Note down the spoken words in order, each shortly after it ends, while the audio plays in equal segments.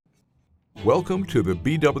Welcome to the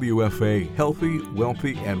BWFA Healthy,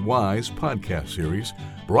 Wealthy, and Wise podcast series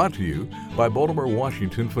brought to you by Baltimore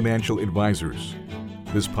Washington Financial Advisors.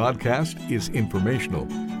 This podcast is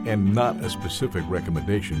informational and not a specific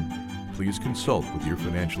recommendation. Please consult with your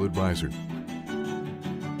financial advisor.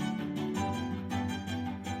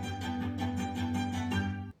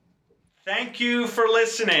 Thank you for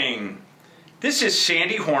listening. This is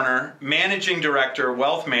Sandy Horner, Managing Director,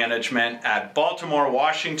 Wealth Management at Baltimore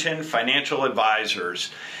Washington Financial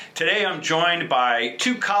Advisors. Today I'm joined by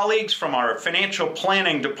two colleagues from our Financial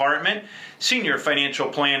Planning Department, Senior Financial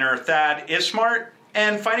Planner Thad Ismart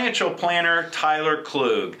and Financial Planner Tyler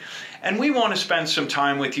Klug. And we want to spend some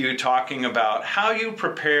time with you talking about how you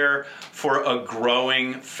prepare for a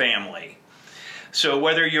growing family. So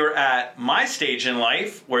whether you're at my stage in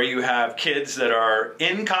life, where you have kids that are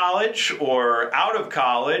in college or out of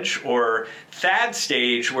college, or Thad's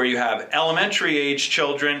stage, where you have elementary age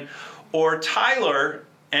children, or Tyler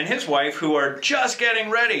and his wife, who are just getting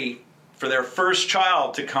ready for their first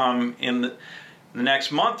child to come in the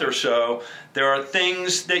next month or so, there are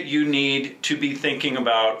things that you need to be thinking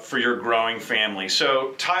about for your growing family.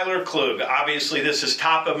 So Tyler Klug, obviously this is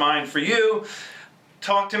top of mind for you.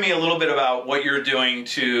 Talk to me a little bit about what you're doing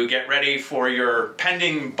to get ready for your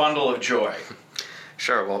pending bundle of joy.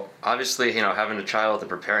 Sure. Well, obviously, having a child and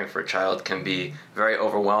preparing for a child can be very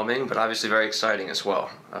overwhelming, but obviously very exciting as well.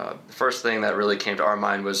 The first thing that really came to our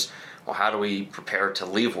mind was, well, how do we prepare to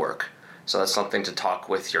leave work? So that's something to talk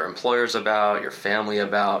with your employers about, your family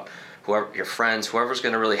about, whoever, your friends, whoever's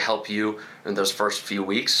going to really help you in those first few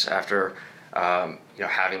weeks after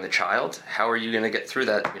having the child. How are you going to get through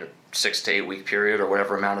that 6 to 8 week period or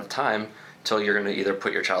whatever amount of time till you're going to either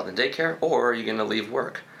put your child in daycare or are you going to leave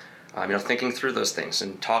work? Thinking through those things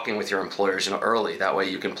and talking with your employers early. That way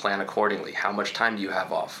you can plan accordingly. How much time do you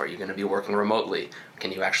have off? Are you going to be working remotely?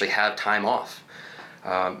 Can you actually have time off?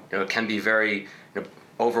 It can be very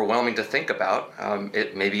overwhelming to think about.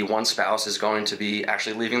 Maybe one spouse is going to be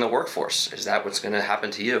actually leaving the workforce. Is that what's going to happen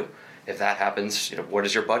to you? If that happens, what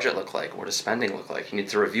does your budget look like? What does spending look like? You need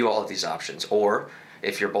to review all of these options. Or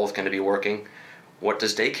if you're both going to be working, what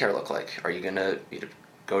does daycare look like? Are you going to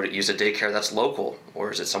go to use a daycare that's local, or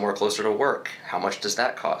is it somewhere closer to work? How much does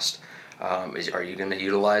that cost? Are you going to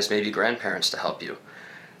utilize maybe grandparents to help you?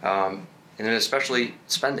 And then especially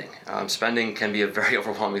spending. Spending can be a very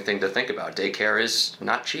overwhelming thing to think about. Daycare is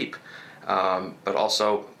not cheap, but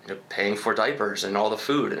also paying for diapers and all the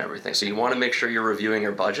food and everything. So you want to make sure you're reviewing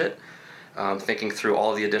your budget, thinking through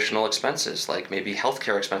all the additional expenses, like maybe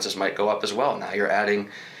healthcare expenses might go up as well. Now you're adding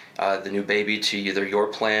the new baby to either your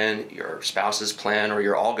plan, your spouse's plan, or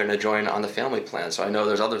you're all going to join on the family plan. So I know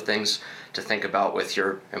there's other things to think about with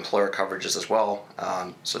your employer coverages as well.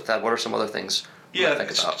 So Thad, what are some other things to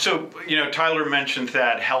think about? So, Tyler mentioned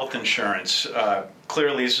that health insurance.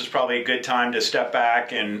 Clearly, this is probably a good time to step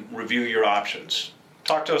back and review your options.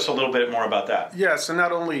 Talk to us a little bit more about that. Yes, and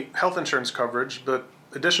not only health insurance coverage, but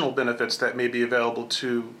additional benefits that may be available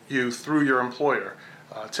to you through your employer.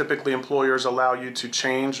 Typically, employers allow you to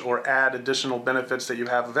change or add additional benefits that you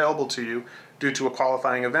have available to you due to a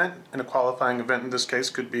qualifying event, and a qualifying event in this case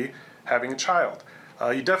could be having a child.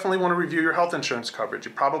 You definitely want to review your health insurance coverage.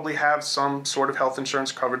 You probably have some sort of health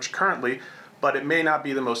insurance coverage currently, but it may not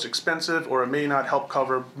be the most expensive, or it may not help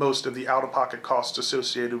cover most of the out-of-pocket costs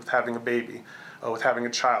associated with having a baby. With having a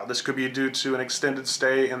child. This could be due to an extended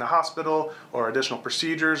stay in the hospital or additional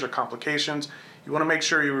procedures or complications. You want to make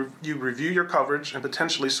sure you review your coverage and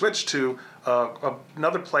potentially switch to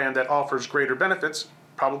another plan that offers greater benefits,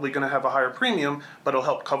 probably going to have a higher premium, but it'll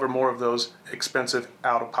help cover more of those expensive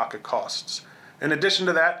out-of-pocket costs. In addition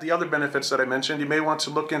to that, the other benefits that I mentioned, you may want to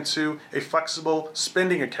look into a flexible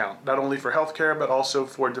spending account, not only for healthcare, but also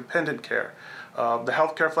for dependent care. The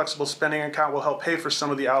healthcare flexible spending account will help pay for some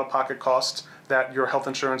of the out-of-pocket costs that your health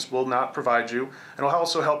insurance will not provide you. And it'll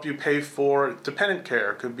also help you pay for dependent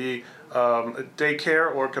care. It could be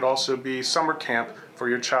daycare, or it could also be summer camp for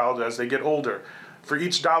your child as they get older. For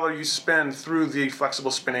each dollar you spend through the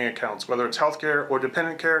flexible spending accounts, whether it's healthcare or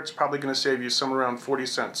dependent care, it's probably going to save you somewhere around 40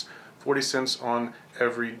 cents. 40 cents on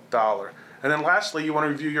every dollar. And then lastly, you want to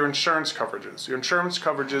review your insurance coverages. Your insurance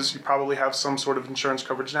coverages, you probably have some sort of insurance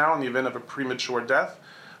coverage now in the event of a premature death.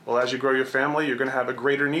 Well, as you grow your family, you're going to have a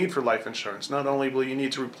greater need for life insurance. Not only will you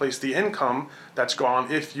need to replace the income that's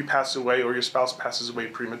gone if you pass away or your spouse passes away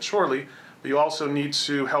prematurely, but you also need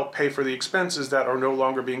to help pay for the expenses that are no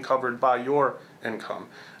longer being covered by your income.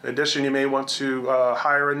 In addition, you may want to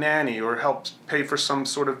hire a nanny or help pay for some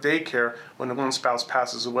sort of daycare when one spouse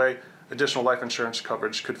passes away. Additional life insurance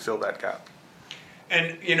coverage could fill that gap.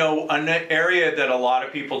 And, an area that a lot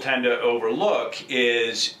of people tend to overlook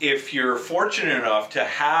is if you're fortunate enough to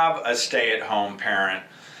have a stay-at-home parent,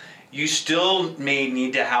 you still may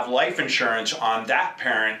need to have life insurance on that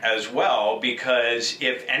parent as well, because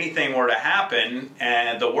if anything were to happen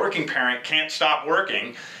and the working parent can't stop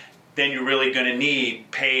working, then you're really going to need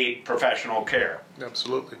paid professional care.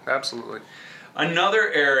 Absolutely. Another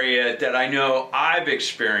area that I know I've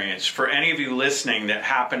experienced, for any of you listening that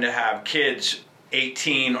happen to have kids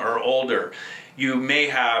 18 or older, you may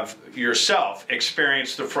have yourself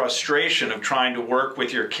experienced the frustration of trying to work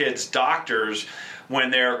with your kids' doctors when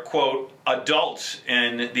they're, quote, adults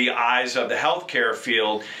in the eyes of the healthcare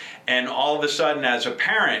field. And all of a sudden, as a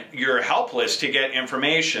parent, you're helpless to get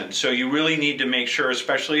information. So you really need to make sure,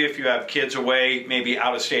 especially if you have kids away, maybe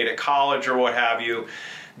out of state at college or what have you,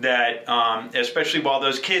 that especially while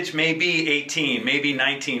those kids may be 18, maybe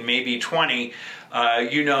 19, maybe 20,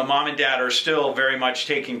 mom and dad are still very much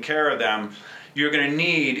taking care of them. You're going to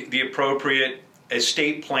need the appropriate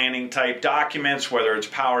estate planning type documents, whether it's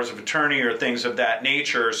powers of attorney or things of that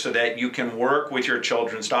nature, so that you can work with your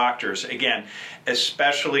children's doctors. Again,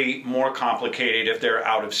 especially more complicated if they're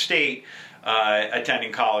out of state,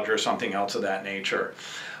 attending college or something else of that nature.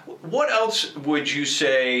 What else would you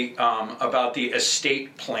say about the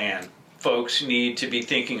estate plan folks need to be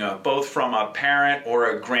thinking of, both from a parent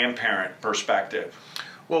or a grandparent perspective?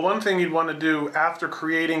 Well, one thing you'd want to do after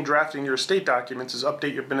drafting your estate documents is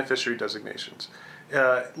update your beneficiary designations.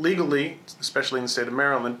 Legally, especially in the state of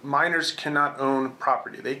Maryland, minors cannot own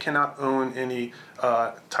property. They cannot own any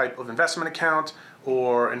type of investment account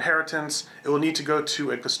or inheritance. It will need to go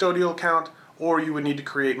to a custodial account, or you would need to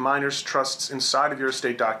create minors' trusts inside of your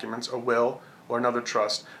estate documents, a will or another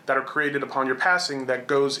trust, that are created upon your passing that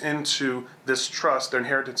goes into this trust. Their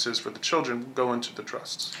inheritances for the children go into the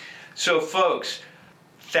trusts. So, folks,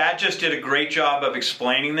 Thad just did a great job of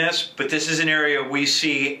explaining this, but this is an area we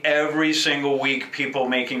see every single week people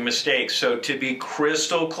making mistakes. So to be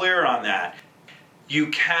crystal clear on that, you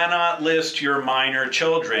cannot list your minor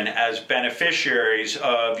children as beneficiaries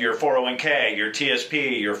of your 401k, your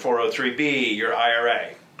TSP, your 403b, your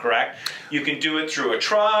IRA, correct? You can do it through a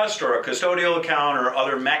trust or a custodial account or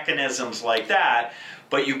other mechanisms like that,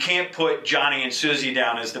 but you can't put Johnny and Susie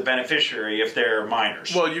down as the beneficiary if they're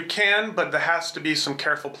minors. Well, you can, but there has to be some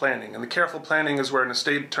careful planning. And the careful planning is where an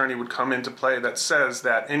estate attorney would come into play that says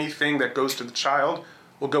that anything that goes to the child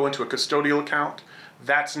will go into a custodial account.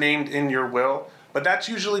 That's named in your will, but that's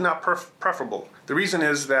usually not preferable. The reason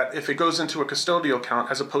is that if it goes into a custodial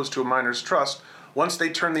account as opposed to a minor's trust, once they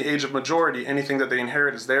turn the age of majority, anything that they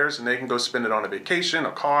inherit is theirs, and they can go spend it on a vacation,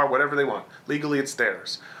 a car, whatever they want. Legally, it's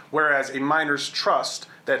theirs. Whereas a minor's trust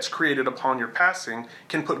that's created upon your passing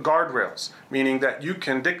can put guardrails, meaning that you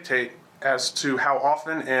can dictate as to how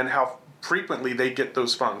often and how frequently they get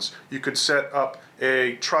those funds. You could set up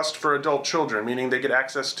a trust for adult children, meaning they get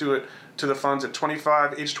access to the funds at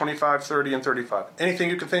age 25, 30, and 35. Anything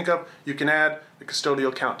you can think of, you can add. The custodial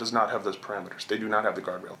account does not have those parameters. They do not have the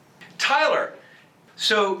guardrail. Tyler,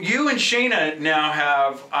 so you and Shayna now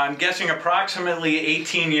have, I'm guessing, approximately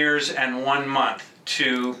 18 years and 1 month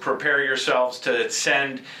to prepare yourselves to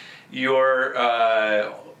send your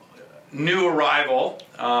new arrival,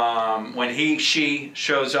 when she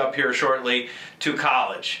shows up here shortly, to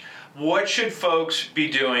college. What should folks be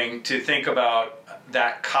doing to think about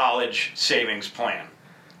that college savings plan?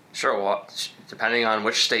 Sure. Well, depending on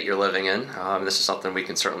which state you're living in, this is something we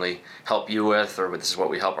can certainly help you with, or this is what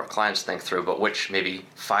we help our clients think through, but which maybe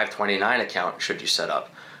 529 account should you set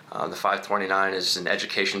up? The 529 is an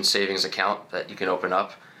education savings account that you can open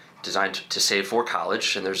up, designed to save for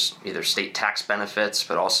college, and there's either state tax benefits,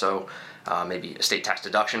 but also maybe a state tax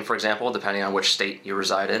deduction, for example, depending on which state you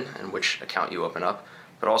reside in and which account you open up.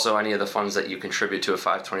 But also any of the funds that you contribute to a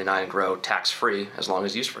 529 grow tax-free as long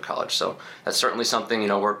as used for college. So that's certainly something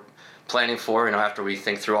we're planning for. After we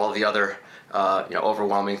think through all the other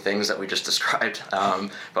overwhelming things that we just described.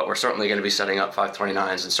 But we're certainly going to be setting up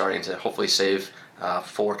 529s and starting to hopefully save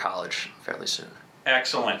for college fairly soon.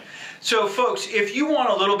 Excellent. So folks, if you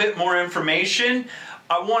want a little bit more information,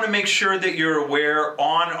 I want to make sure that you're aware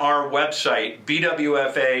on our website,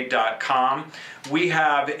 bwfa.com, we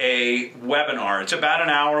have a webinar. It's about an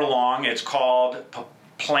hour long. It's called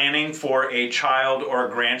planning for a child or a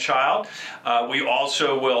grandchild. We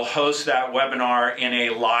also will host that webinar in a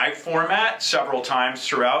live format several times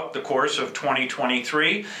throughout the course of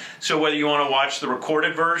 2023. So whether you want to watch the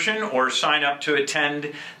recorded version or sign up to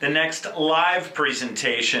attend the next live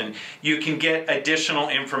presentation, you can get additional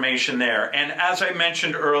information there. And as I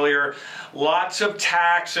mentioned earlier, lots of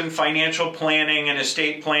tax and financial planning and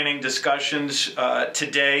estate planning discussions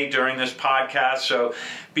today during this podcast. So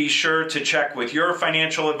be sure to check with your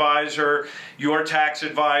financial advisor, your tax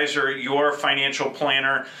advisor, your financial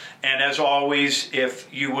planner. And as always, if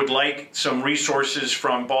you would like some resources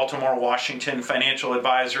from Baltimore, Washington financial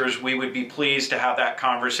advisors, we would be pleased to have that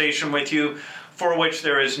conversation with you, for which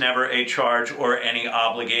there is never a charge or any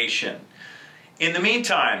obligation. In the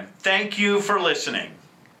meantime, thank you for listening.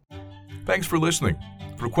 Thanks for listening.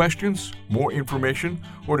 For questions, more information,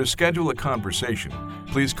 or to schedule a conversation,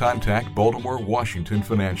 please contact Baltimore, Washington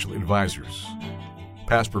Financial Advisors.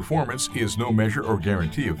 Past performance is no measure or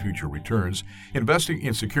guarantee of future returns. Investing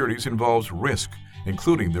in securities involves risk,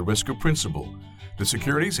 including the risk of principal. The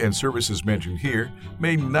securities and services mentioned here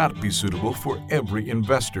may not be suitable for every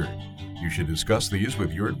investor. You should discuss these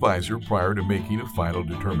with your advisor prior to making a final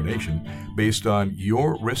determination based on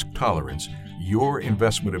your risk tolerance, your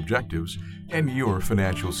investment objectives, and your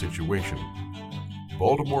financial situation.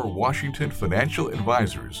 Baltimore, Washington Financial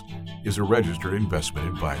Advisors is a registered investment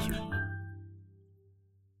advisor.